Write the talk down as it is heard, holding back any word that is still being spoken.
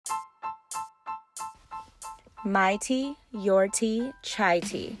My tea, your tea, chai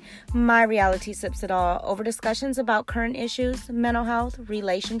tea. My reality sips it all over discussions about current issues, mental health,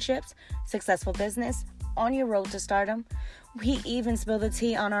 relationships, successful business, on your road to stardom. We even spill the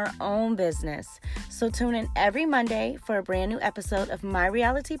tea on our own business. So tune in every Monday for a brand new episode of My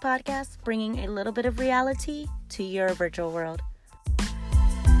Reality Podcast, bringing a little bit of reality to your virtual world.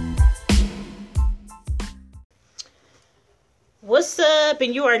 What's up?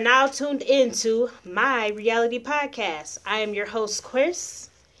 And you are now tuned into My Reality Podcast. I am your host,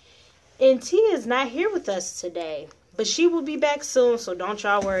 Chris. And Tia is not here with us today, but she will be back soon, so don't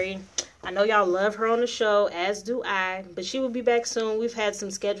y'all worry. I know y'all love her on the show, as do I, but she will be back soon. We've had some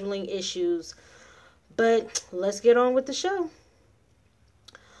scheduling issues, but let's get on with the show.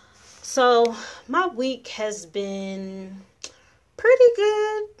 So, my week has been pretty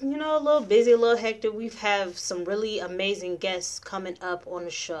good, a little busy, a little hectic. We have some really amazing guests coming up on the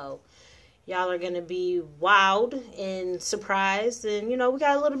show. Y'all are going to be wowed and surprised, and, we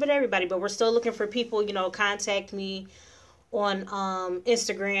got a little bit of everybody, but we're still looking for people, contact me on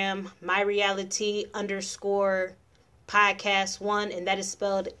Instagram, myreality_podcast1, and that is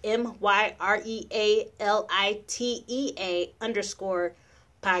spelled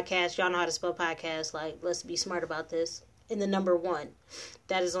MYREALITEA_podcast. Y'all know how to spell podcast, like, let's be smart about this. In the number 1.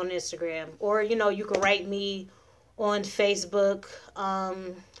 That is on Instagram. Or, you can write me on Facebook. I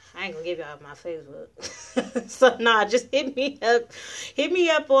ain't gonna give y'all my Facebook. So just hit me up. Hit me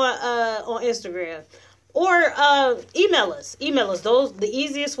up on Instagram. Or email us. Those the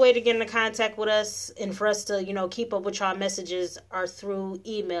easiest way to get into contact with us and for us to, keep up with y'all messages are through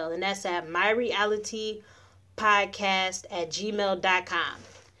email. And that's at myrealitypodcast@gmail.com.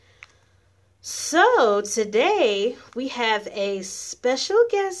 So, today, we have a special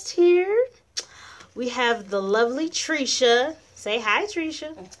guest here. We have the lovely Trisha. Say hi,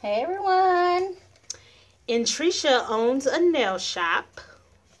 Trisha. Hey, everyone. And Trisha owns a nail shop.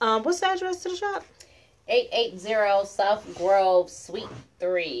 What's the address to the shop? 880 South Grove, Suite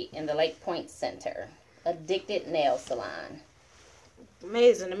 3 in the Lake Point Center. Addicted Nail Salon.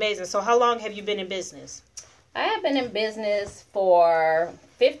 Amazing. So, how long have you been in business? I have been in business for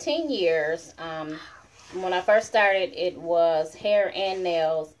 15 years. When I first started, it was hair and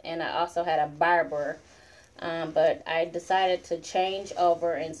nails, and I also had a barber. But I decided to change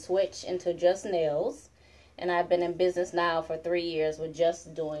over and switch into just nails. And I've been in business now for 3 years with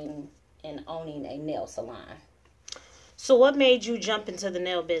just doing and owning a nail salon. So what made you jump into the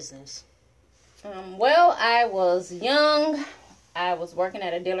nail business? Well, I was young. I was working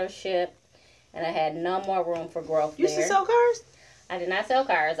at a dealership. And I had no more room for growth there. You used to sell cars? I did not sell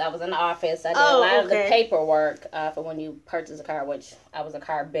cars. I was in the office. I did a lot of the paperwork for when you purchase a car, which I was a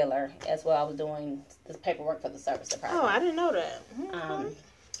car biller as well. I was doing this paperwork for the service department. Oh, I didn't know that.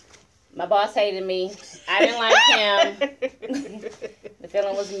 My boss hated me. I didn't like him. The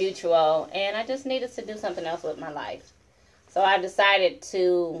feeling was mutual. And I just needed to do something else with my life. So I decided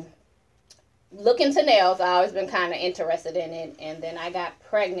to look into nails. I've always been kind of interested in it. And then I got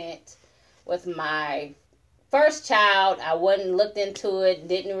pregnant with my first child. I wasn't looked into it,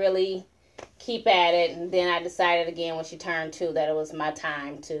 didn't really keep at it, and then I decided again when she turned 2 that it was my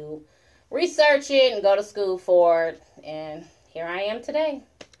time to research it and go to school for it, and here I am today.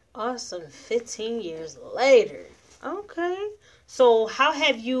 Awesome. 15 years later. Okay. So how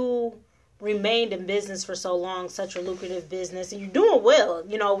have you remained in business for so long, such a lucrative business, and you're doing well?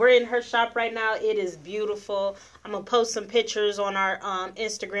 We're in her shop right now. It is beautiful. I'm gonna post some pictures on our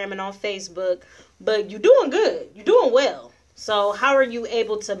Instagram and on Facebook, but you're doing good. You're doing well. So how are you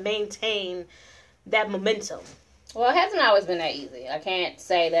able to maintain that momentum? Well, it hasn't always been that easy. I can't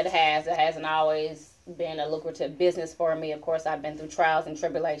say that it has. It hasn't always been a lucrative business for me. Of course, I've been through trials and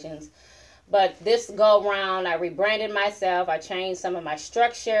tribulations, but this go round, I rebranded myself. I changed some of my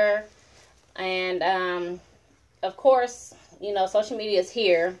structure. And, of course, social media is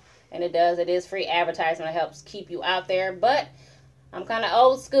here, and it is free advertisement. It helps keep you out there, but I'm kind of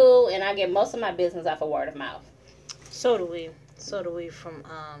old school, and I get most of my business off of word of mouth. So do we from,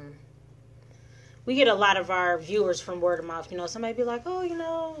 we get a lot of our viewers from word of mouth. Somebody be like,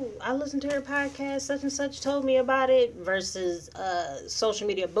 oh, I listened to her podcast, such and such told me about it, versus, social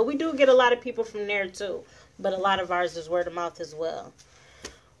media. But we do get a lot of people from there, too. But a lot of ours is word of mouth as well.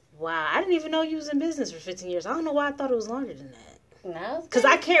 Wow, I didn't even know you was in business for 15 years. I don't know why I thought it was longer than that. No. Because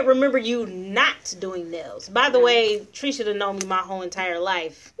I can't remember you not doing nails. By the way, Trisha done known me my whole entire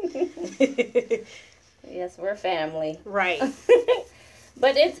life. Yes, we're family. Right.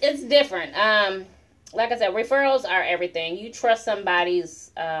 But it's different. Like I said, referrals are everything. You trust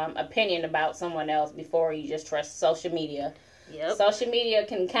somebody's opinion about someone else before you just trust social media. Yep. Social media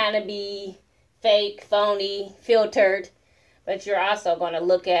can kind of be fake, phony, filtered. But you're also going to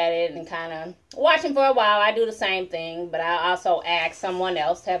look at it and kind of watch them for a while. I do the same thing, but I also ask someone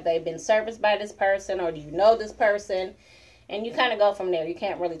else, have they been serviced by this person, or do you know this person? And you kind of go from there. You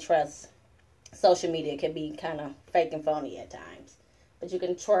can't really trust social media. It can be kind of fake and phony at times. But you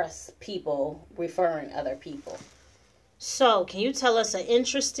can trust people referring other people. So, can you tell us an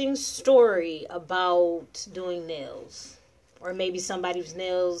interesting story about doing nails? Or maybe somebody's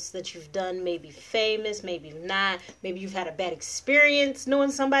nails that you've done may be famous, maybe not. Maybe you've had a bad experience doing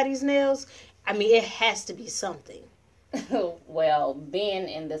somebody's nails. I mean, it has to be something. Well, being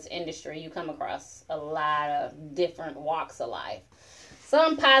in this industry, you come across a lot of different walks of life.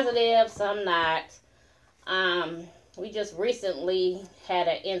 Some positive, some not. We just recently had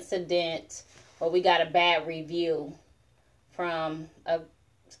an incident where we got a bad review from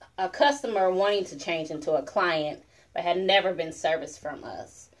a customer wanting to change into a client, but had never been serviced from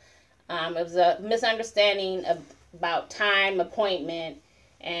us. It was a misunderstanding about time, appointment,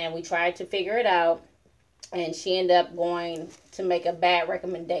 and we tried to figure it out, and she ended up going to make a bad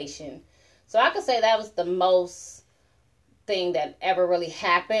recommendation. So I could say that was the most thing that ever really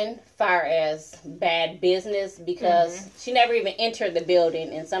happened far as bad business, because she never even entered the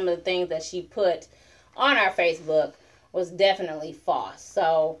building, and some of the things that she put on our Facebook was definitely false.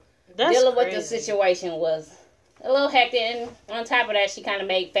 So dealing with the situation was a little hectic, and on top of that, she kind of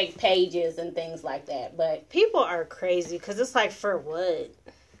made fake pages and things like that. But people are crazy, because it's like, for what?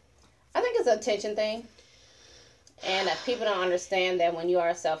 I think it's an attention thing. And people don't understand that when you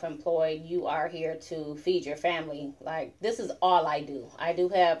are self-employed, you are here to feed your family. Like, this is all I do. I do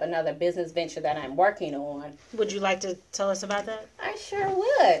have another business venture that I'm working on. Would you like to tell us about that? I sure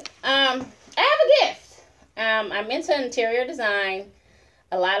would. I have a gift. I'm into interior design.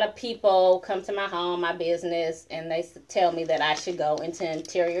 A lot of people come to my home, my business, and they tell me that I should go into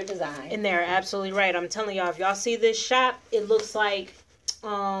interior design. And they're absolutely right. I'm telling y'all, if y'all see this shop, it looks like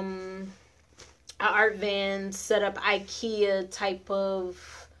an art van set up IKEA type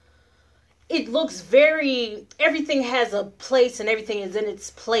of. It looks very, everything has a place and everything is in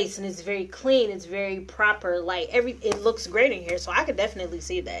its place, and it's very clean, it's very proper. Like, it looks great in here, so I could definitely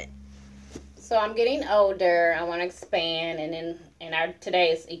see that. So I'm getting older. I want to expand, and in our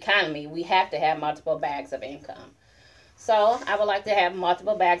today's economy, we have to have multiple bags of income. So I would like to have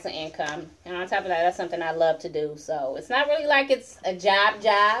multiple bags of income, and on top of that, that's something I love to do. So it's not really like it's a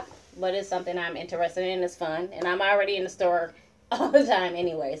job, but it's something I'm interested in. It's fun, and I'm already in the store all the time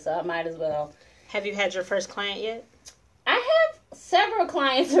anyway, so I might as well. Have you had your first client yet? I have several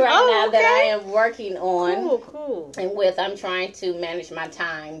clients right now that I am working on. Cool. And I'm trying to manage my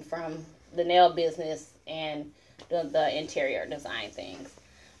time from the nail business and the interior design things.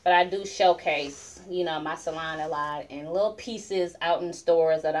 But I do showcase, my salon a lot, and little pieces out in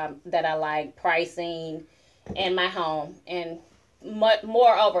stores that I like, pricing, and my home. And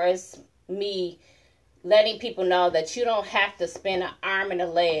moreover, it's me letting people know that you don't have to spend an arm and a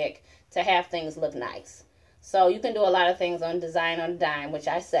leg to have things look nice. So you can do a lot of things on Design on a Dime, which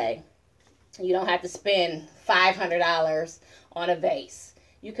I say. You don't have to spend $500 on a vase.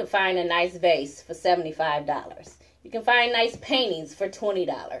 You can find a nice vase for $75. You can find nice paintings for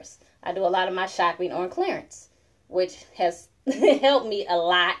 $20. I do a lot of my shopping on clearance, which has helped me a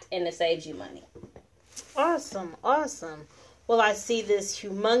lot, and it saves you money. Awesome. Well, I see this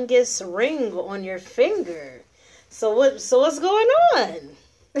humongous ring on your finger. So what's going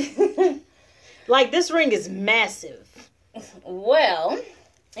on? Like, this ring is massive. Well,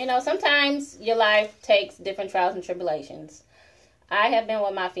 sometimes your life takes different trials and tribulations. I have been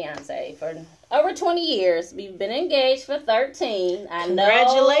with my fiance for over 20 years. We've been engaged for 13.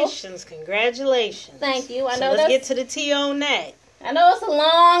 Congratulations. Thank you. Let's get to the tea on that. I know it's a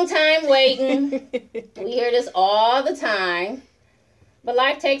long time waiting. We hear this all the time. But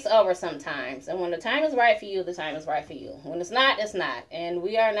life takes over sometimes. And when the time is right for you, the time is right for you. When it's not, it's not. And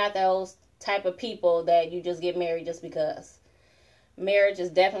we are not those type of people that you just get married just because. Marriage is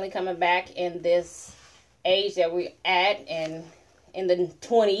definitely coming back in this age that we're at, and in the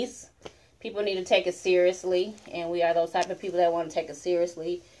 20s. People need to take it seriously, and we are those type of people that want to take it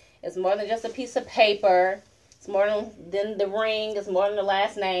seriously. It's more than just a piece of paper. It's more than the ring. It's more than the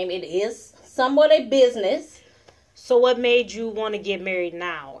last name. It is somewhat a business. So what made you want to get married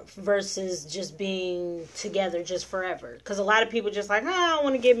now versus just being together just forever? Because a lot of people just like, I don't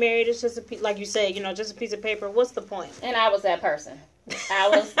want to get married. It's just like you said, just a piece of paper. What's the point? And I was that person. I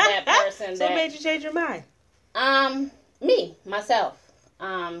was that person. So what made you change your mind? Myself.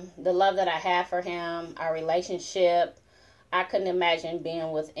 The love that I have for him, our relationship. I couldn't imagine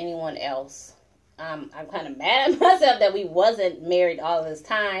being with anyone else. I'm kind of mad at myself that we wasn't married all this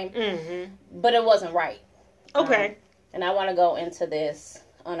time, but it wasn't right. Okay. And I want to go into this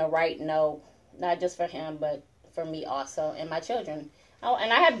on a right note, not just for him, but for me also and my children. Oh,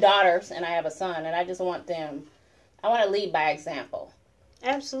 and I have daughters and I have a son, and I just want them, I want to lead by example.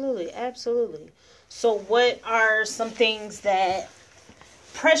 Absolutely, absolutely. So what are some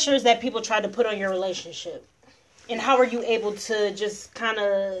pressures that people try to put on your relationship? And how are you able to just kind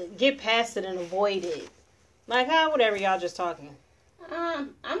of get past it and avoid it? Like, whatever, y'all just talking.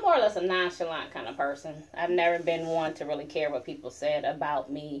 I'm more or less a nonchalant kind of person. I've never been one to really care what people said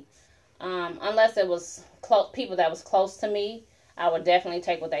about me. Unless it was people that was close to me, I would definitely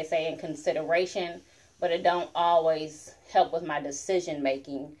take what they say in consideration, but it don't always help with my decision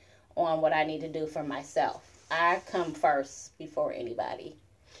making on what I need to do for myself. I come first before anybody.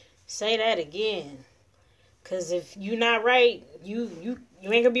 Say that again. Because if you're not right, you ain't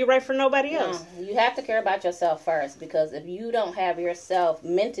going to be right for nobody else. No, you have to care about yourself first, because if you don't have yourself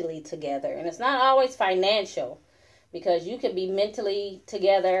mentally together, and it's not always financial, because you could be mentally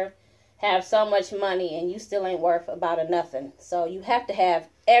together, have so much money, and you still ain't worth about a nothing. So you have to have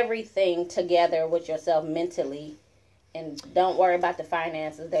everything together with yourself mentally, and don't worry about the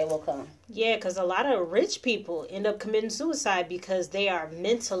finances. They will come. Yeah, because a lot of rich people end up committing suicide because they are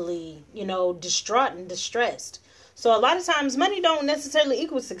mentally, distraught and distressed. So a lot of times money don't necessarily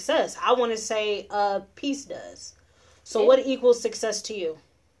equal success. I want to say peace does. So what equals success to you?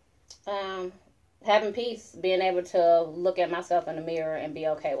 Having peace, being able to look at myself in the mirror and be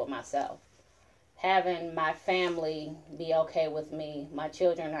okay with myself. Having my family be okay with me. My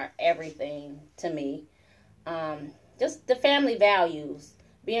children are everything to me. Just the family values,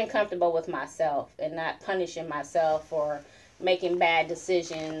 being comfortable with myself and not punishing myself for making bad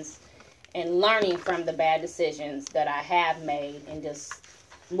decisions, and learning from the bad decisions that I have made, and just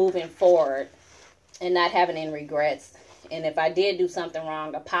moving forward and not having any regrets. And if I did do something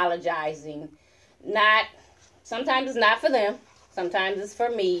wrong, apologizing. Sometimes it's not for them. Sometimes it's for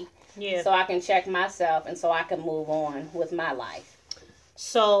me. Yeah. So I can check myself and so I can move on with my life.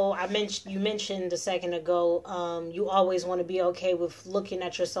 So you mentioned a second ago, you always want to be okay with looking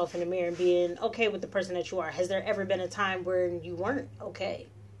at yourself in the mirror and being okay with the person that you are. Has there ever been a time where you weren't okay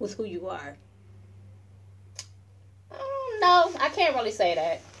with who you are? No, I can't really say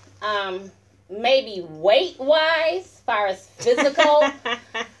that. Maybe weight-wise, as far as physical,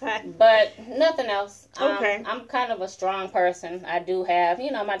 but nothing else. Okay. I'm kind of a strong person. I do have,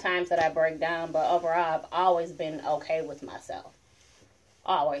 my times that I break down, but overall, I've always been okay with myself.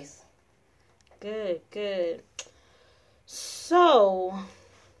 Always. Good. So,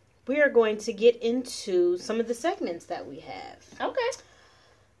 we are going to get into some of the segments that we have. Okay.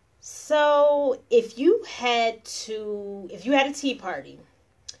 So, if you had a tea party,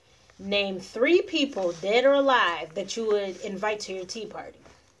 name 3 people, dead or alive, that you would invite to your tea party.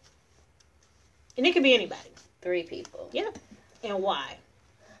 And it could be anybody. 3 people. Yeah. And why?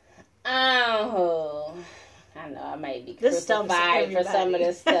 Oh, I know I may be This crucified for some of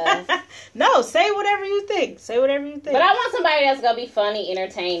this stuff. No, say whatever you think. But I want somebody that's going to be funny,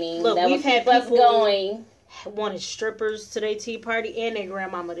 entertaining. Look, that we've will had keep us people going. Wanted strippers to their tea party and their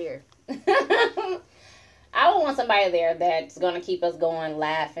grandmama there. I would want somebody there that's going to keep us going,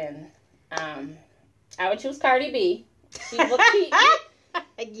 laughing. I would choose Cardi B. She would keep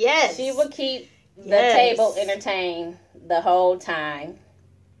Yes. She would keep the table entertained the whole time.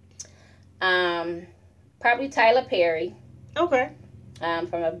 Probably Tyler Perry. Okay.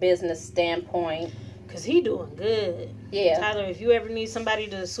 From a business standpoint. Because he doing good. Yeah. Tyler, if you ever need somebody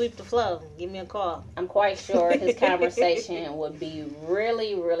to sweep the floor, give me a call. I'm quite sure his conversation would be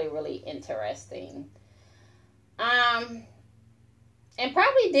really, really, really interesting. And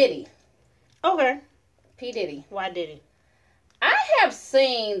probably Diddy. Okay. P. Diddy. Why Diddy? I have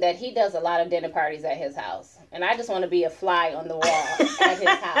seen that he does a lot of dinner parties at his house. And I just want to be a fly on the wall at his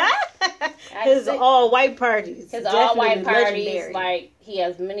house. His all-white parties. His all-white parties. Legendary. Like, he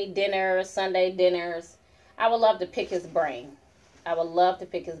has many dinners, Sunday dinners. I would love to pick his brain.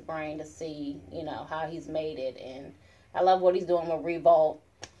 To see, how he's made it. And I love what he's doing with Revolt.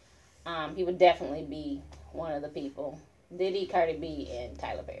 He would definitely be one of the people. Diddy, Cardi B, and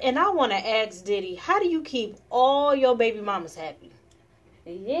Tyler Perry. And I want to ask Diddy, how do you keep all your baby mamas happy?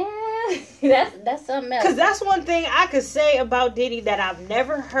 Yeah, that's something else. Because that's one thing I could say about Diddy that I've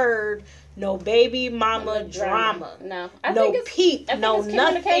never heard. No baby mama drama. No. No peep. No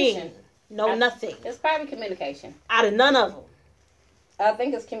nothing. No nothing. It's probably communication. Out of none of them. I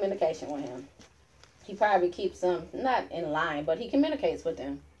think it's communication with him. He probably keeps them, not in line, but he communicates with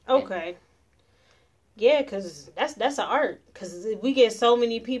them. Okay. Yeah, because that's an art. Because we get so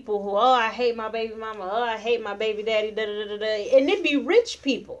many people who, I hate my baby mama. Oh, I hate my baby daddy. Da, da, da, da. And it be rich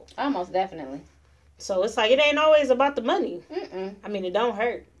people. Almost definitely. So it's like, it ain't always about the money. Mm-mm. I mean, it don't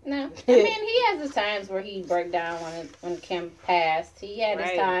hurt. No. I mean, he has his times where he broke down when Kim passed. He had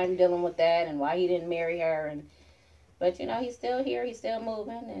his time dealing with that and why he didn't marry her. But, he's still here. He's still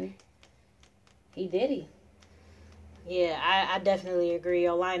moving. And he did he. Yeah, I definitely agree.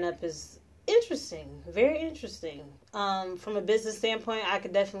 Your lineup is interesting. Very interesting. From a business standpoint, I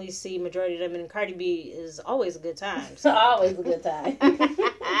could definitely see majority of them. And Cardi B is always a good time. So. Always a good time.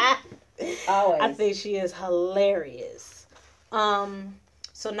 Always. I think she is hilarious.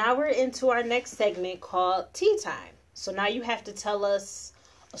 So now we're into our next segment called Tea Time. So now you have to tell us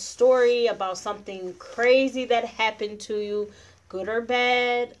a story about something crazy that happened to you, good or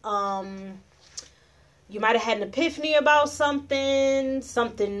bad. You might have had an epiphany about something.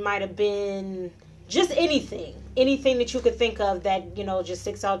 Something might have been just anything. Anything that you could think of that, just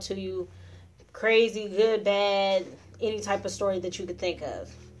sticks out to you. Crazy, good, bad, any type of story that you could think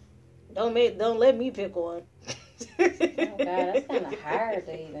of. Don't let me pick one. Oh God, that's kind of hard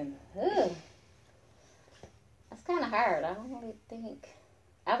to even. Ugh. That's kind of hard. I don't really think.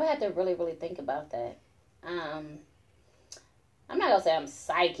 I would have to really, really think about that. I'm not gonna say I'm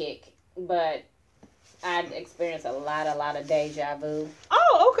psychic, but I experienced a lot of deja vu.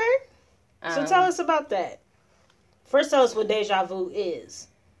 Oh, okay. So tell us about that. First, tell us what deja vu is.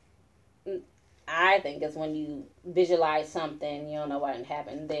 I think it's when you visualize something, you don't know what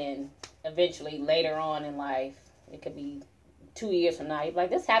happened, then eventually later on in life, it could be 2 years from now, you're like,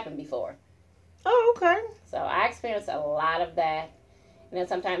 this happened before. Oh, okay. So I experienced a lot of that. And then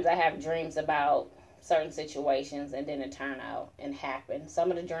sometimes I have dreams about certain situations and then it turn out and happen.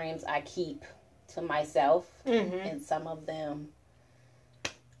 Some of the dreams I keep to myself and some of them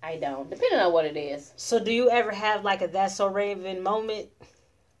I don't, depending on what it is. So do you ever have like a That's So Raven moment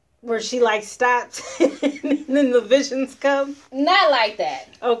where she like stops and then the visions come? Not like that.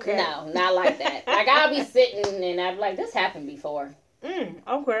 Okay. No, not like that. Like I'll be sitting and I'll be like, this happened before.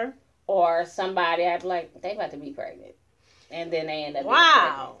 Okay. Or somebody, I'd be like, they about to be pregnant. And then they end up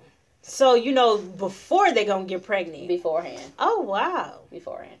wow. So, before they gonna get pregnant. Beforehand. Oh, wow.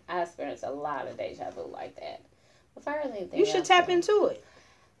 Beforehand. I experienced a lot of deja vu like that. You should tap into it.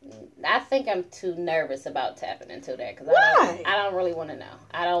 I think I'm too nervous about tapping into that. Cause Why? I don't really want to know.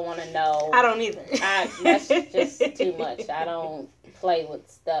 I don't want to know. I don't either. That's just too much. I don't play with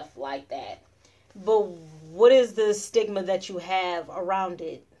stuff like that. But what is the stigma that you have around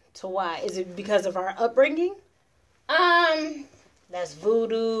it? To why? Is it because of our upbringing? That's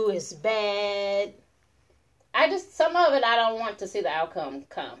voodoo. It's bad. Some of it I don't want to see the outcome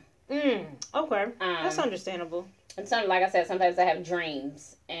come. Okay. That's understandable. And like I said, sometimes I have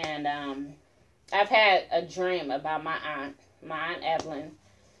dreams. And I've had a dream about my Aunt Evelyn.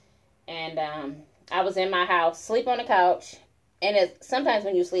 And I was in my house, sleep on the couch. And sometimes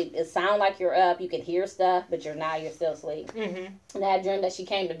when you sleep, it sounds like you're up. You can hear stuff, but you're still asleep. And I had a dream that she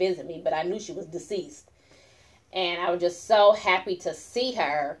came to visit me, but I knew she was deceased. And I was just so happy to see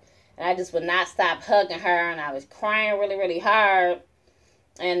her. And I just would not stop hugging her. And I was crying really, really hard.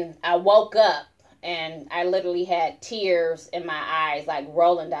 And I woke up. And I literally had tears in my eyes, like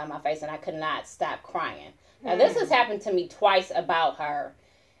rolling down my face. And I could not stop crying. Now, this has happened to me twice about her.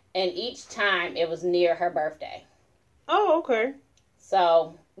 And each time it was near her birthday. Oh, okay.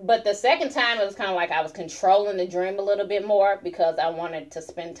 So, but the second time it was kind of like I was controlling the dream a little bit more because I wanted to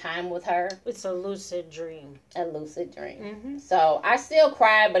spend time with her. It's a lucid dream. A lucid dream. So I still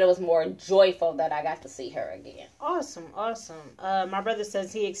cried, but it was more joyful that I got to see her again. Awesome. My brother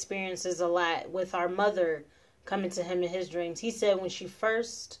says he experiences a lot with our mother coming to him in his dreams. He said when she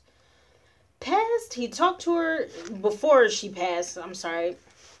first passed, he talked to her before she passed. I'm sorry.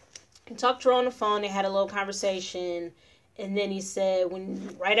 He talked to her on the phone. They had a little conversation. And then he said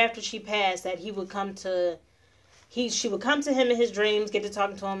right after she passed that she would come to him in his dreams, get to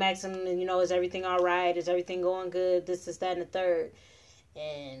talking to him, ask him, is everything all right? Is everything going good? This, that, and the third.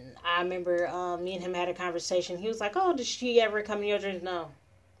 And I remember me and him had a conversation. He was like, oh, did she ever come in your dreams? No.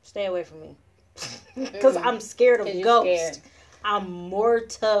 Stay away from me. Because I'm scared of ghosts. Scared. I'm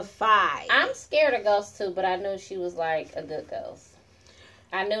mortified. I'm scared of ghosts too, but I knew she was like a good ghost.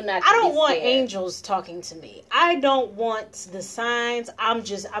 I knew not to I don't want angels talking to me. I don't want the signs. I'm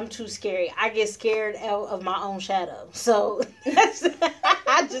too scary. I get scared of my own shadow. So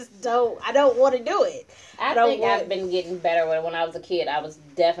I don't want to do it. I think I've been getting better with it. When I was a kid, I was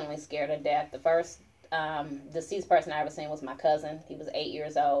definitely scared of death. The first deceased person I ever seen was my cousin. He was 8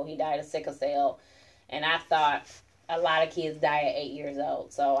 years old. He died of sickle cell. And I thought a lot of kids die at 8 years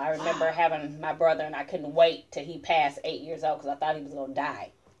old. So I remember having my brother, and I couldn't wait till he passed 8 years old because I thought he was going to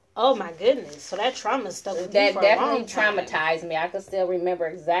die. Oh my goodness! So that trauma stuck with you That for definitely a long time. traumatized me. I could still remember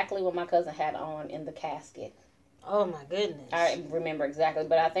exactly what my cousin had on in the casket. Oh my goodness! I remember exactly,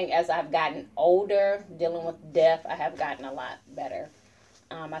 but I think as I've gotten older, dealing with death, I have gotten a lot better.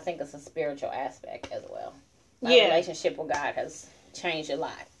 I think it's a spiritual aspect as well. My relationship with God has changed a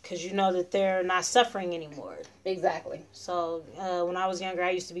lot. Because you know that they're not suffering anymore. Exactly. So when I was younger,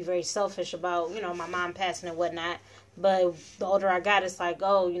 I used to be very selfish about, my mom passing and whatnot. But the older I got, it's like,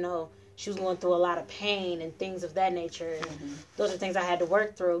 she was going through a lot of pain and things of that nature. And those are things I had to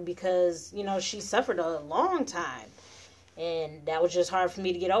work through because, she suffered a long time. And that was just hard for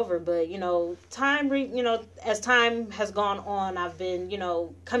me to get over. But, as time has gone on, I've been,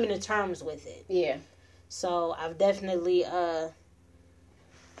 coming to terms with it. Yeah. So I've definitely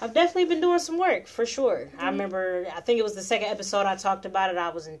been doing some work, for sure. I remember, I think it was the second episode I talked about it. I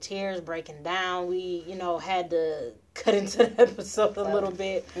was in tears, breaking down. We, had to cut into the episode a little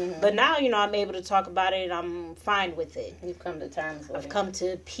bit. But now, I'm able to talk about it and I'm fine with it. You've come to terms with it. I've come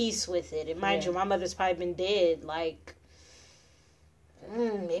to peace with it. And mind you, my mother's probably been dead,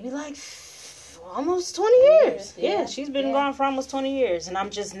 maybe almost 20 years. Yeah, she's been gone for almost 20 years. And I'm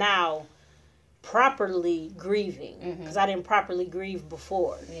just now properly grieving because I didn't properly grieve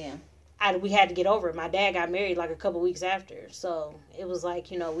before. Yeah, we had to get over it. My dad got married a couple weeks after, so it was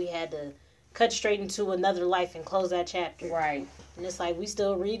we had to cut straight into another life and close that chapter. Right. And it's we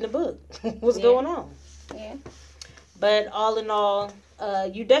still reading the book. What's going on? Yeah. But all in all,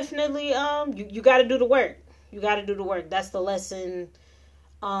 you definitely you got to do the work. You got to do the work. That's the lesson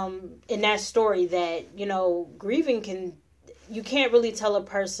in that story that grieving you can't really tell a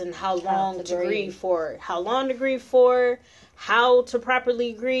person how long to grieve for, how to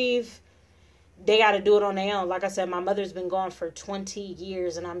properly grieve. They got to do it on their own. Like I said, my mother's been gone for 20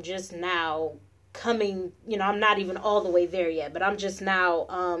 years and I'm just now coming, I'm not even all the way there yet, but I'm just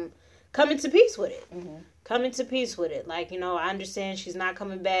now coming to peace with it. Coming to peace with it. I understand she's not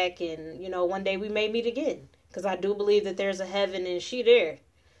coming back and, one day we may meet again. Because I do believe that there's a heaven and she there.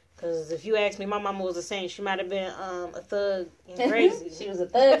 Because if you ask me, my mama was a saint. She might have been a thug and crazy. She was a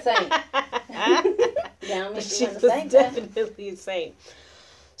thug saint. She was definitely a saint.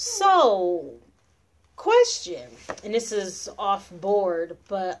 So, question, and this is off board,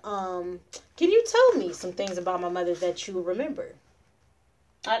 but can you tell me some things about my mother that you remember?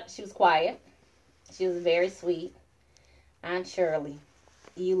 She was quiet. She was very sweet. Aunt Shirley.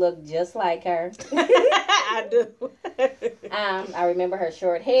 You look just like her. I do. I remember her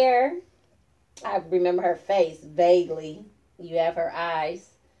short hair. I remember her face vaguely. You have her eyes.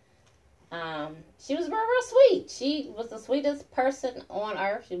 She was real sweet. She was the sweetest person on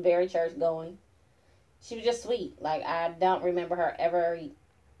earth. She was very church going. She was just sweet. I don't remember her ever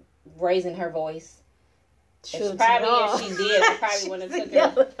raising her voice. It's probably if she did, I probably wouldn't have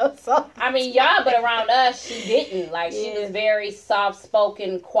took her. I mean, y'all, but around us, she didn't. She was very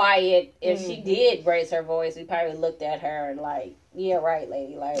soft-spoken, quiet. If she did raise her voice, we probably looked at her and yeah, right,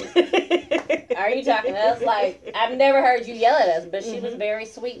 lady. Are you talking to us? I've never heard you yell at us, but she was very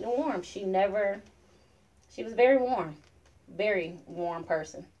sweet and warm. She was very warm. Very warm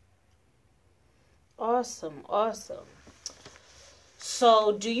person. Awesome.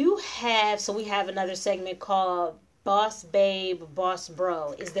 So we have another segment called Boss Babe, Boss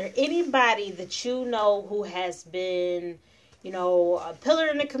Bro. Is there anybody that you know who has been, a pillar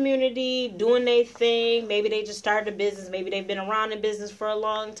in the community, doing their thing? Maybe they just started a business. Maybe they've been around in business for a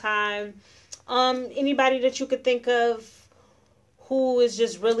long time. Anybody that you could think of who has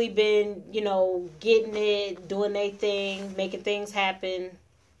just really been, getting it, doing their thing, making things happen?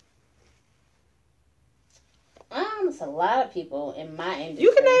 It's a lot of people in my industry.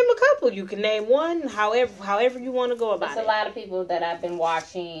 You can name a couple. You can name one, however you want to go about it. There's a lot of people that I've been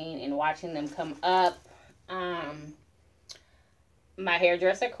watching them come up. My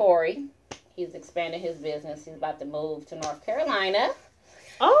hairdresser, Corey, he's expanding his business. He's about to move to North Carolina.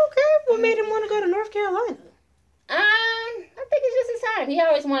 Okay. What made him want to go to North Carolina? I think it's just his time. He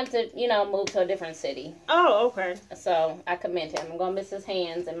always wanted to, move to a different city. Oh, okay. So I commend him. I'm going to miss his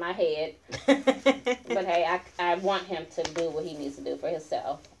hands and my head. But hey, I want him to do what he needs to do for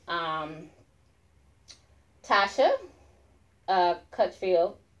himself. Tasha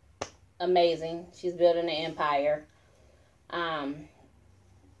Cutfield, amazing. She's building an empire. My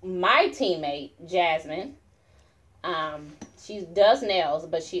teammate, Jasmine, she does nails,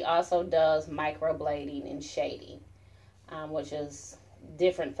 but she also does microblading and shading, which is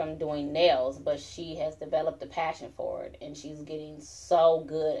different from doing nails, but she has developed a passion for it, and she's getting so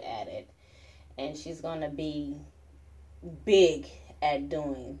good at it. And she's going to be big at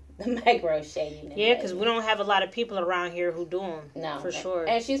doing the micro shading. Yeah, because we don't have a lot of people around here who do them. No, for sure.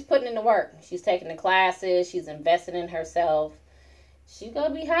 And she's putting in the work. She's taking the classes. She's investing in herself. She's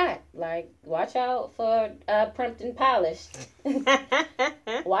gonna be hot. Like, watch out for Primpton Polish.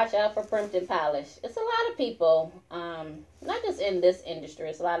 Watch out for Primpton Polish. It's a lot of people, not just in this industry.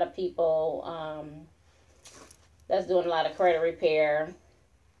 It's a lot of people that's doing a lot of credit repair.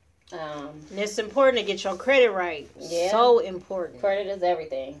 And it's important to get your credit right. Yeah. So important. Credit is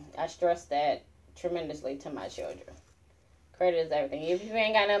everything. I stress that tremendously to my children. Credit is everything. If you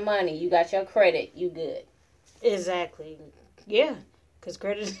ain't got no money, you got your credit, you good. Exactly. Yeah. Because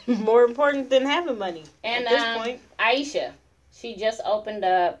credit is more important than having money And at this point. Aisha, she just opened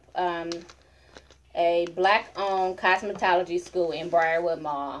up a black-owned cosmetology school in Briarwood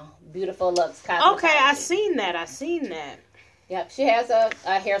Mall. Beautiful Lux Cosmetology. Okay, I seen that. Yep, she has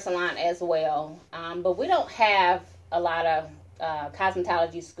a hair salon as well. But we don't have a lot of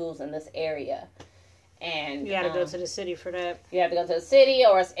cosmetology schools in this area. And You got to go to the city for that. you have to go to the city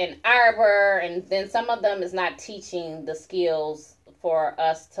or it's in Arbor. And then some of them is not teaching the skills for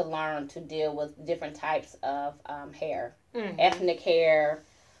us to learn to deal with different types of hair. Mhm. Ethnic hair,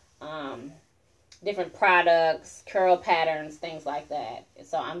 different products, curl patterns, things like that.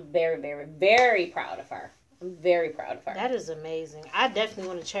 So I'm very, very, very proud of her. I'm very proud of her. That is amazing. I definitely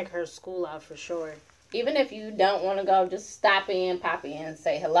want to check her school out for sure. Even if you don't want to go, just stop in, pop in,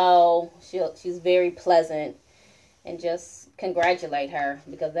 say hello. She's very pleasant, and just congratulate her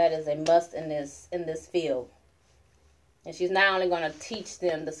because that is a must in this field. And she's not only going to teach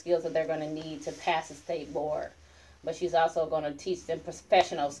them the skills that they're going to need to pass the state board, but she's also going to teach them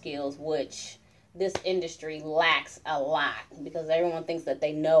professional skills, which this industry lacks a lot because everyone thinks that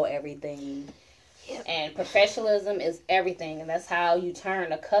they know everything. Yep. And professionalism is everything, and that's how you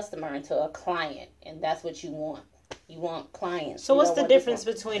turn a customer into a client, and that's what you want. You want clients. So You what's don't the want difference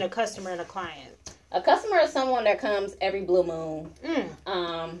people. between a customer and a client? A customer is someone that comes every blue moon,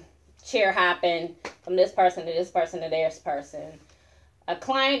 chair hopping from this person to this person to this person. A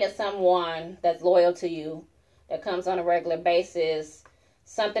client is someone that's loyal to you, that comes on a regular basis.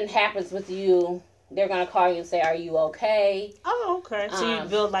 Something happens with you, they're going to call you and say, "Are you okay?" Oh, okay. So you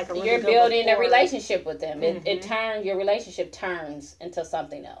build like a really You're good building a rapport. relationship with them. Mhm. Your relationship turns into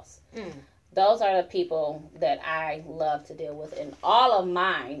something else. Mm. Those are the people that I love to deal with. And all of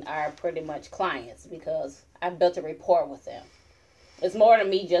mine are pretty much clients because I've built a rapport with them. It's more than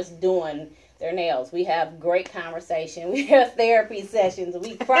me just doing their nails. We have great conversation. We have therapy sessions.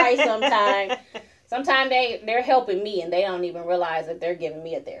 We cry sometimes. Sometimes they're helping me and they don't even realize that they're giving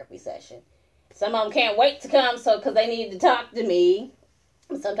me a therapy session. Some of them can't wait to come because they need to talk to me.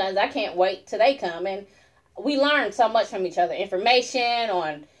 Sometimes I can't wait till they come. And we learn so much from each other. Information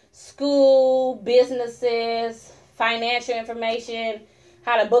on school, businesses, financial information,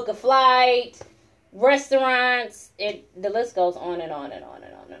 how to book a flight, restaurants. The list goes on and on and on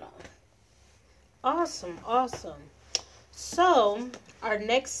and on and on. Awesome. So, our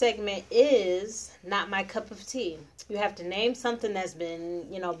next segment is Not My Cup of Tea. You have to name something that's been,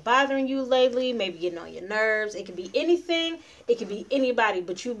 bothering you lately, maybe getting on your nerves. It could be anything. It could be anybody,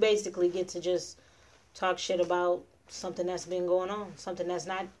 but you basically get to just talk shit about something that's been going on. Something that's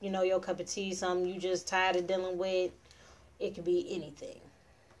not, your cup of tea, something you just tired of dealing with. It could be anything.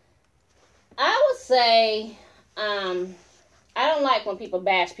 I would say, I don't like when people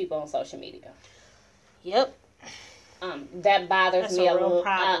bash people on social media. Yep. That bothers That's me a real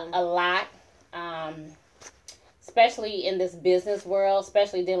problem. a lot. Especially in this business world,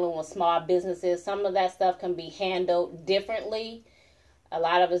 especially dealing with small businesses. Some of that stuff can be handled differently. A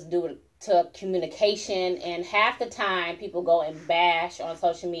lot of us do it to communication, and half the time people go and bash on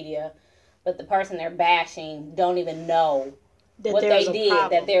social media, but the person they're bashing don't even know That what there's they a did,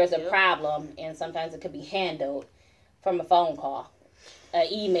 problem. that there's a Yep. problem, and sometimes it could be handled from a phone call, an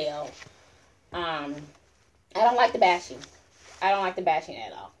email. I don't like the bashing. I don't like the bashing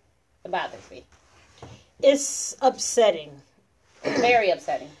at all. It bothers me. It's upsetting. Very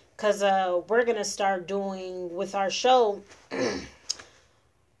upsetting. Because we're going to start doing with our show,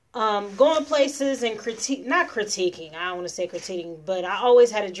 going places and not critiquing, I don't want to say critiquing, but I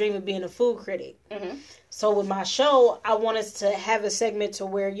always had a dream of being a food critic. Mm-hmm. So with my show, I want us to have a segment to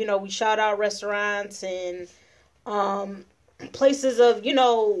where, we shout out restaurants and places of,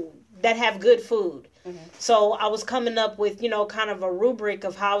 that have good food. Mm-hmm. So I was coming up with, kind of a rubric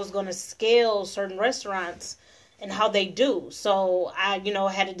of how I was going to scale certain restaurants and how they do. So I,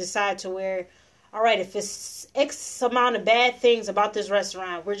 had to decide to where, all right, if it's X amount of bad things about this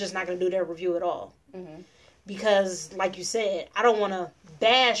restaurant, we're just not going to do their review at all. Mm-hmm. Because, like you said, I don't want to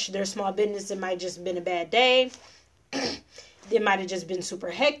bash their small business. It might just have been a bad day. It might have just been super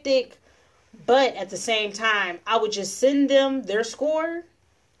hectic. But at the same time, I would just send them their score,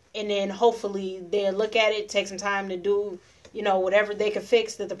 and then hopefully they'll look at it, take some time to do, whatever they could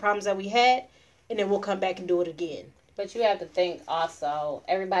fix the problems that we had, and then we'll come back and do it again. But you have to think also,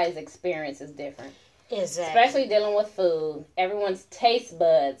 everybody's experience is different. Exactly. Especially dealing with food. Everyone's taste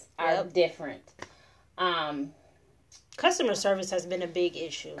buds are different. Customer service has been a big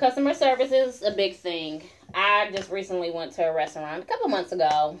issue. Customer service is a big thing. I just recently went to a restaurant a couple months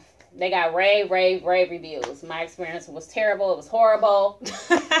ago. They got rave reviews. My experience was terrible. It was horrible.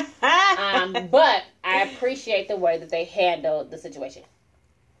 But I appreciate the way that they handled the situation.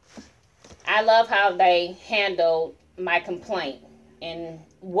 I love how they handled my complaint. And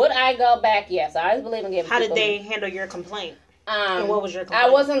would I go back? Yes. I always believe in giving How did they handle your complaint? And what was your complaint? I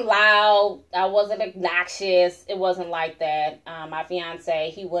wasn't loud. I wasn't obnoxious. It wasn't like that. My fiance,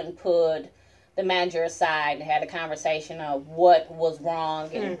 he wouldn't put the manager aside and had a conversation of what was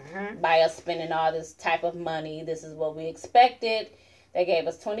wrong and by us spending all this type of money. This is what we expected. They gave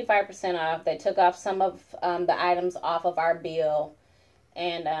us 25% off. They took off some of the items off of our bill.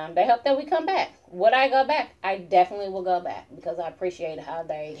 And they hope that we come back. Would I go back? I definitely will go back because I appreciate how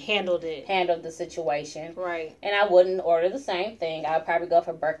they handled the situation. Right. And I wouldn't order the same thing. I would probably go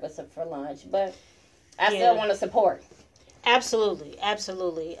for breakfast or for lunch. But I still want to support. Absolutely.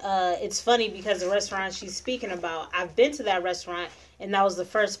 It's funny because the restaurant she's speaking about, I've been to that restaurant, and that was the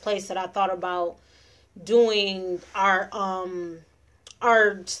first place that I thought about doing our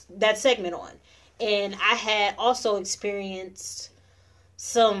that segment on. And I had also experienced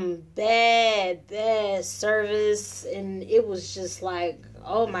some bad service, and it was just like,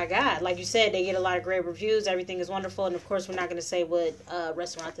 oh my God. Like you said, they get a lot of great reviews. Everything is wonderful. And of course, we're not going to say what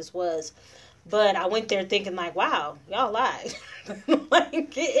restaurant this was. But I went there thinking like, wow, y'all lied. But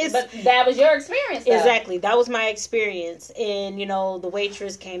that was your experience, though. Exactly. That was my experience. And, the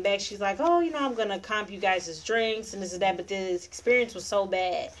waitress came back. She's like, oh, I'm going to comp you guys' drinks and this and that. But this experience was so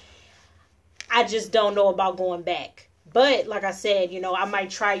bad. I just don't know about going back. But like I said, I might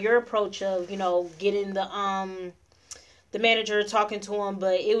try your approach of, getting the manager, talking to him,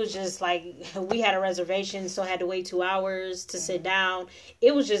 but it was just like we had a reservation, so I had to wait 2 hours to sit down.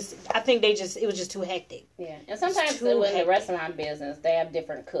 It was just, I think it was just too hectic. Yeah, and sometimes in the restaurant business, they have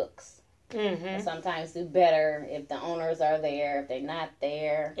different cooks. And sometimes do better if the owners are there, if they're not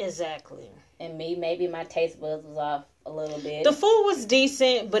there. Exactly. And maybe my taste buds was off a little bit. The food was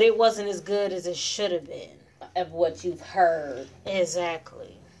decent, but it wasn't as good as it should have been. Of what you've heard.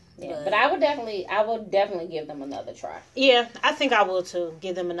 Exactly. Yeah, but I would definitely give them another try. Yeah, I think I will too.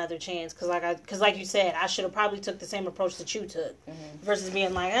 Give them another chance, because like you said, I should have probably took the same approach that you took, versus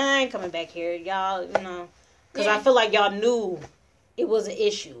being like, I ain't coming back here, y'all. Because I feel like y'all knew it was an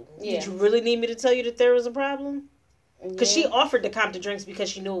issue. Yeah. Did you really need me to tell you that there was a problem? Because she offered to comp the drinks because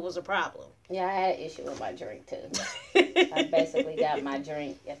she knew it was a problem. Yeah, I had an issue with my drink too. I basically got my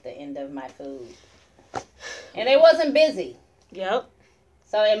drink at the end of my food, and they wasn't busy. Yep.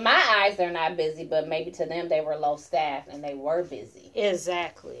 So in my eyes, they're not busy, but maybe to them, they were low staffed and they were busy.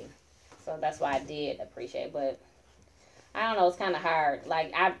 Exactly. So that's why I did appreciate. But I don't know, it's kind of hard.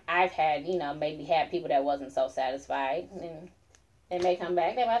 Like I've had, maybe had people that wasn't so satisfied, and they may come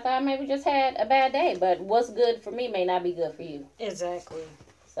back. They might thought maybe just had a bad day, but what's good for me may not be good for you. Exactly.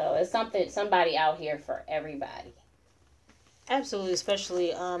 So it's somebody out here for everybody. Absolutely,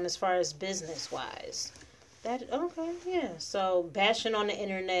 especially as far as business wise. So bashing on the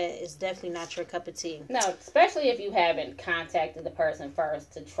internet is definitely not your cup of tea. No, especially if you haven't contacted the person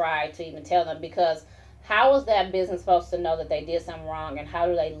first to try to even tell them, because how is that business supposed to know that they did something wrong, and how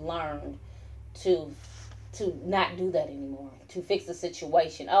do they learn to not do that anymore, to fix the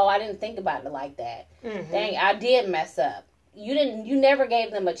situation? Oh, I didn't think about it like that. Dang, I did mess up. You never gave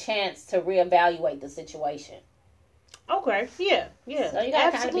them a chance to reevaluate the situation. Okay, yeah. So you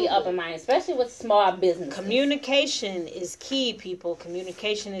gotta kind of be open-minded, especially with small businesses. Communication is key, people.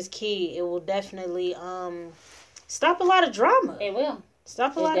 Communication is key. It will definitely stop a lot of drama. It will.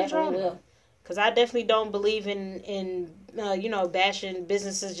 Stop a lot of drama. Will. Because I definitely don't believe in bashing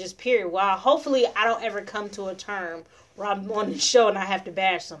businesses just period. While hopefully I don't ever come to a term where I'm on the show and I have to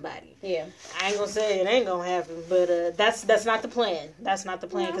bash somebody. Yeah. I ain't gonna say it ain't gonna happen, but that's not the plan. That's not the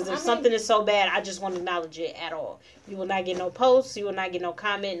plan, because if something is so bad, I just won't acknowledge it at all. You will not get no posts, you will not get no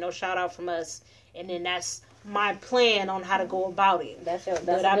comment, no shout out from us, and then that's my plan on how to go about it.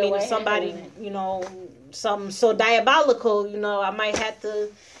 But I mean, if somebody, something so diabolical, I might have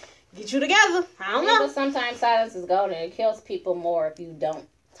to get you together. I don't know. But sometimes silence is golden. It kills people more if you don't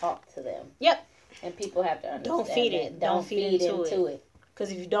talk to them. Yep. And people have to understand. Don't feed it. Don't feed into it. Because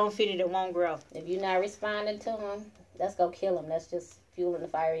if you don't feed it, it won't grow. If you're not responding to them, let's go kill him. That's just fueling the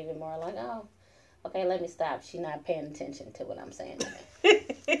fire even more. Like, oh, okay, let me stop. She's not paying attention to what I'm saying to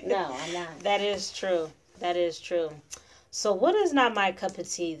me. No, I'm not. That is true. That is true. So what is not my cup of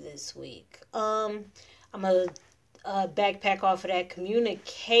tea this week? I'm going to backpack off of that.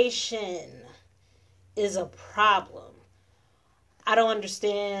 Communication is a problem. I don't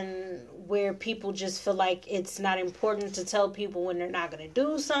understand where people just feel like it's not important to tell people when they're not going to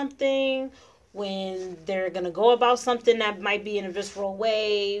do something, when they're going to go about something that might be in a visceral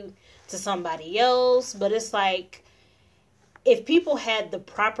way to somebody else. But it's like, if people had the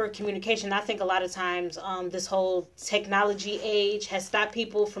proper communication, I think a lot of times this whole technology age has stopped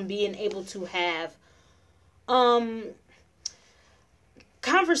people from being able to have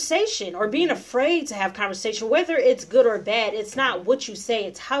conversation, or being afraid to have conversation, whether it's good or bad. It's not what you say,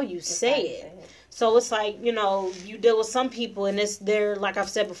 it's how you say it. So it's like, you know, you deal with some people and it's their, like I've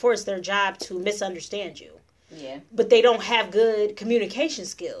said before, it's their job to misunderstand you. Yeah. But they don't have good communication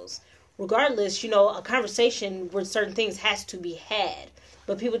skills. Regardless, you know, a conversation where certain things has to be had.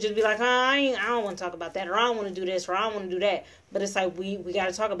 But people just be like, oh, I don't want to talk about that, or I don't want to do this, or I don't want to do that. But it's like, we got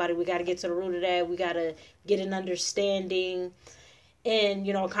to talk about it. We got to get to the root of that. We got to get an understanding and,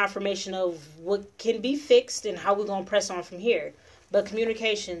 you know, a confirmation of what can be fixed and how we're going to press on from here. But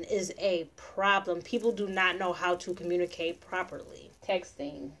communication is a problem. People do not know how to communicate properly.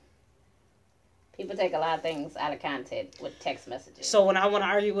 Texting. People take a lot of things out of context with text messages. So when I want to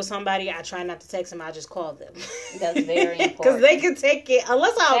argue with somebody, I try not to text them. I just call them. That's very important. Because they can take it,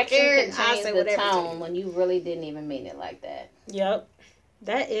 unless I don't Texting care, can I'll change say the whatever. tone when you really didn't even mean it like that. Yep.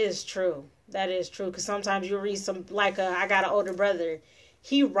 That is true. That is true. Because sometimes you read some, like, I got an older brother.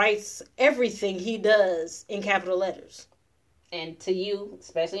 He writes everything he does in capital letters. And to you,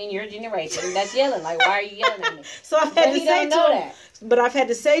 especially in your generation, that's yelling. Like, why are you yelling at me? So I've had to say to him, that. but I've had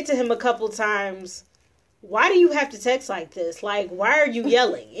to say to him a couple times, why do you have to text like this? Like, why are you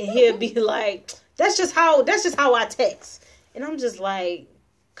yelling? And he'll be like, that's just how I text. And I'm just like,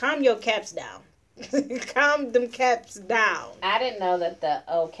 calm your caps down. Calm them caps down. I didn't know that the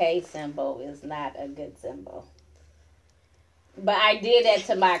okay symbol is not a good symbol. But I did that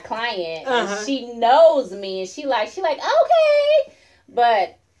to my client, and she knows me, and she like okay.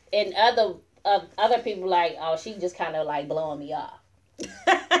 But in other people like, oh, she just kind of like blowing me off.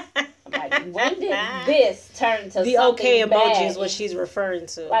 I'm like, when did this turn to the something okay emoji bad? is what she's referring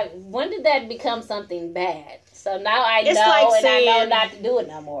to. Like, when did that become something bad? So now I It's know, like and saying, I know not to do it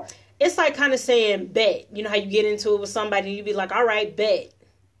no more. It's like kind of saying bet. You know how you get into it with somebody and you be like, all right, bet.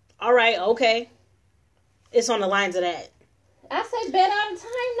 All right, okay. It's on the lines of that. I say bet all the time,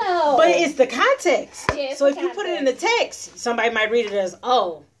 though. But it's the context. Yeah, so if you put it in the text, somebody might read it as,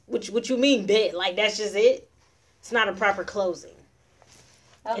 oh, what you mean bet? Like, that's just it? It's not a proper closing.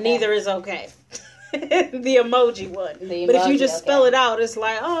 Okay. And neither is okay. The emoji one. But if you just spell it out, it's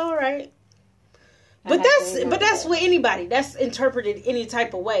like, oh, all right. But that's with anybody. That's interpreted any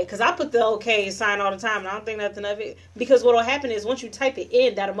type of way. Because I put the okay sign all the time, and I don't think nothing of it. Because what will happen is once you type it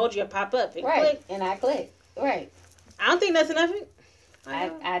in, that emoji will pop up. And right. Click. And I click. Right. I don't think nothing of it.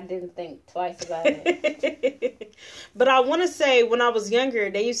 I didn't think twice about it. But I want to say, when I was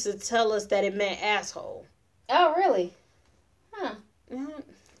younger, they used to tell us that it meant asshole. Oh, really? Huh.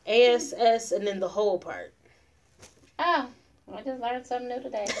 ASS and then the whole part. Oh, I just learned something new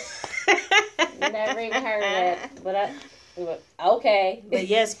today. Never even heard of that. But okay. But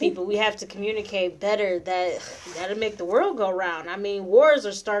yes, people, we have to communicate better. That'll make the world go round. I mean, wars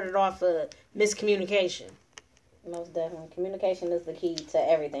are started off of miscommunication. Most definitely. Communication is the key to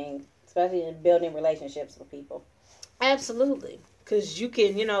everything, especially in building relationships with people. Absolutely. Because you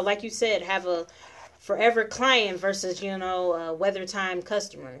can, like you said, have a forever client versus, a weather time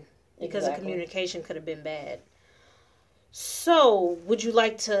customer. Because the communication could have been bad. So, would you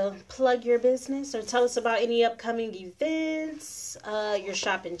like to plug your business or tell us about any upcoming events, your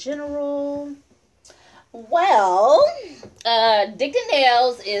shop in general? Well, Addicted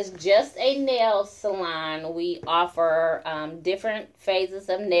Nails is just a nail salon. We offer different phases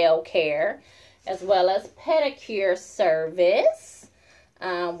of nail care as well as pedicure service.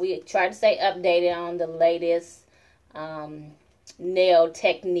 We try to stay updated on the latest nail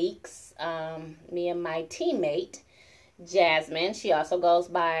techniques. Me and my teammate, Jasmine, she also goes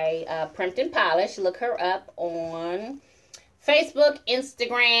by Primpton Polish. Look her up on Facebook,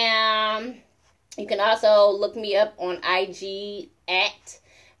 Instagram. You can also look me up on IG at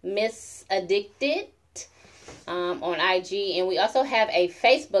Miss Addicted on IG. And we also have a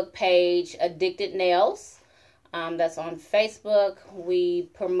Facebook page, Addicted Nails. That's on Facebook. We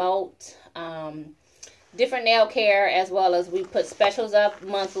promote different nail care as well as we put specials up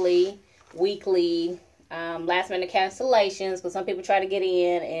monthly, weekly, last minute cancellations, because some people try to get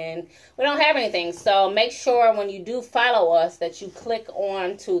in and we don't have anything. So make sure when you do follow us that you click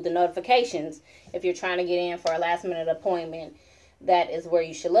on to the notifications. If you're trying to get in for a last minute appointment, that is where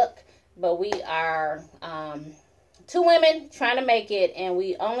you should look. But we are 2 women trying to make it, and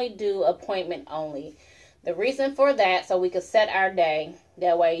we only do appointment only. The reason for that, so we can set our day.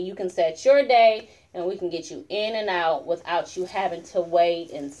 That way you can set your day and we can get you in and out without you having to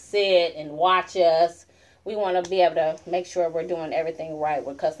wait and sit and watch us. We want to be able to make sure we're doing everything right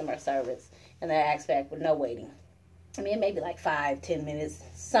with customer service in that aspect with no waiting. I mean, it may be like 5-10 minutes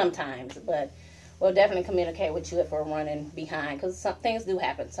sometimes, but we'll definitely communicate with you if we're running behind, because some things do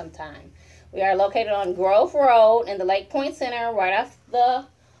happen sometime. We are located on Grove Road in the Lake Point Center, right off the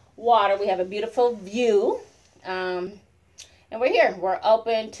water. We have a beautiful view. And we're here. We're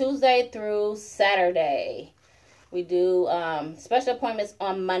open Tuesday through Saturday. We do special appointments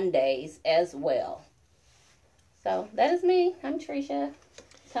on Mondays as well. So that is me. I'm Trisha.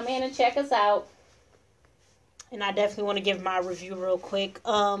 Come in and check us out. And I definitely want to give my review real quick.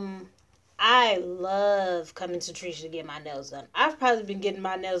 I love coming to Trisha to get my nails done. I've probably been getting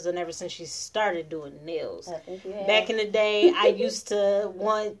my nails done ever since she started doing nails. I think you have. Back in the day, I used to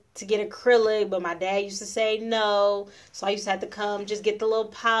want to get acrylic, but my dad used to say no. So I used to have to come, just get the little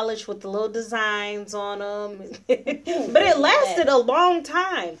polish with the little designs on them. But it lasted a long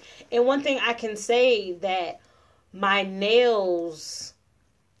time. And one thing I can say that my nails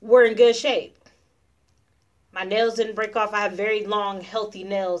were in good shape. My nails didn't break off. I have very long, healthy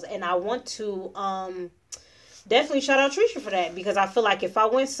nails. And I want to definitely shout out Trisha for that. Because I feel like if I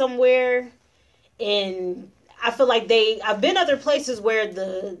went somewhere and I feel like I've been other places where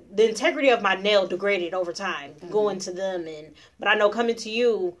the integrity of my nail degraded over time. Mm-hmm. Going to them. But I know coming to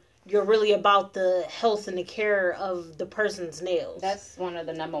you, you're really about the health and the care of the person's nails. That's one of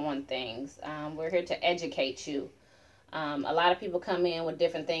the number one things. We're here to educate you. A lot of people come in with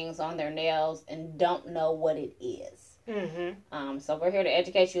different things on their nails and don't know what it is. Mm-hmm. So we're here to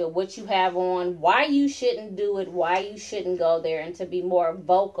educate you of what you have on, why you shouldn't do it, why you shouldn't go there, and to be more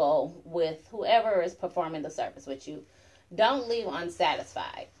vocal with whoever is performing the service with you. Don't leave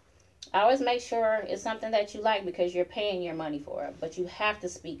unsatisfied. I always make sure it's something that you like because you're paying your money for it, but you have to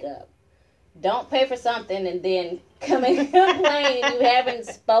speak up. Don't pay for something and then come and complain and you haven't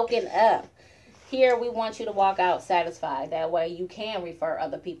spoken up. Here, we want you to walk out satisfied. That way you can refer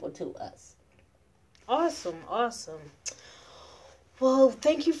other people to us. Awesome. Well,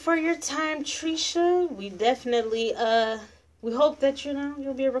 thank you for your time, Trisha. We definitely, we hope that,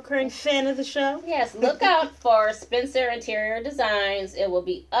 you'll be a recurring fan of the show. Yes, look out for Spencer Interior Designs. It will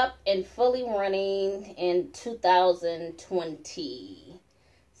be up and fully running in 2020.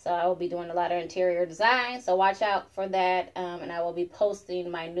 So I will be doing a lot of interior design. So watch out for that. And I will be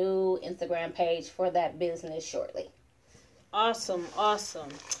posting my new Instagram page for that business shortly. Awesome. All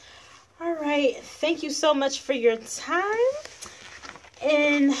right. Thank you so much for your time.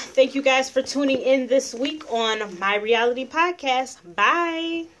 And thank you guys for tuning in this week on My Reality Podcast.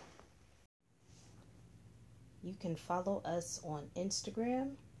 Bye. You can follow us on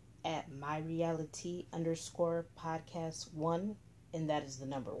Instagram at myreality_podcast1. And that is the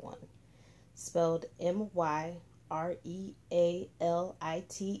number 1. Spelled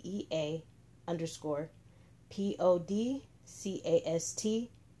MYREALITEA_PODCAST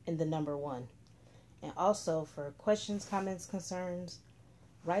and the number 1. And also for questions, comments, concerns,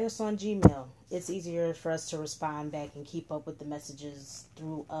 write us on Gmail. It's easier for us to respond back and keep up with the messages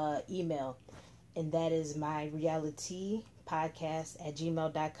through email. And that is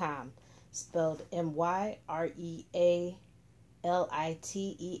myrealitypodcast@gmail.com. Spelled MYREALITEAPODAST.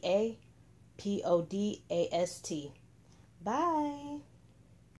 Bye.